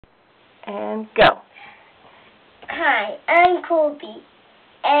And go. Hi, I'm Kirby,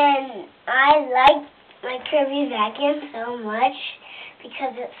 and I like my Kirby vacuum so much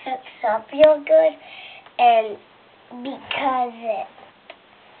because it sucks up real good, and because it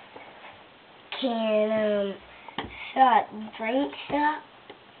can suck drinks up,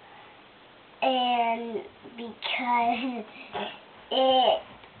 and because it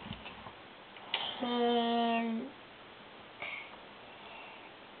can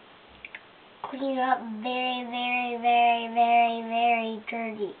clean up very, very, very, very, very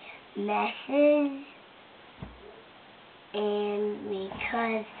dirty messes, and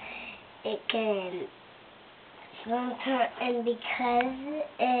because it can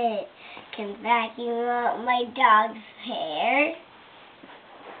vacuum up my dog's hair,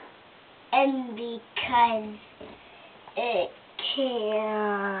 and because it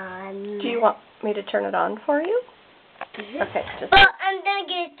can... Do you want me to turn it on for you? Mm-hmm. Okay. Just... Well, I'm going to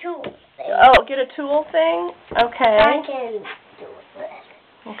get a tool thing. Oh, get a tool thing? Okay. I can do it.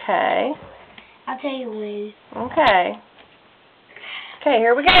 Okay. I'll tell you when. Okay. Okay,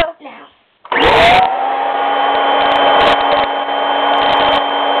 here we go. Now.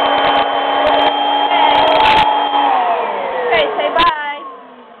 Okay, say bye.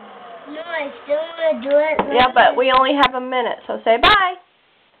 No, I still want to do it. Yeah, but we only have a minute, so say bye.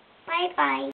 Bye-bye.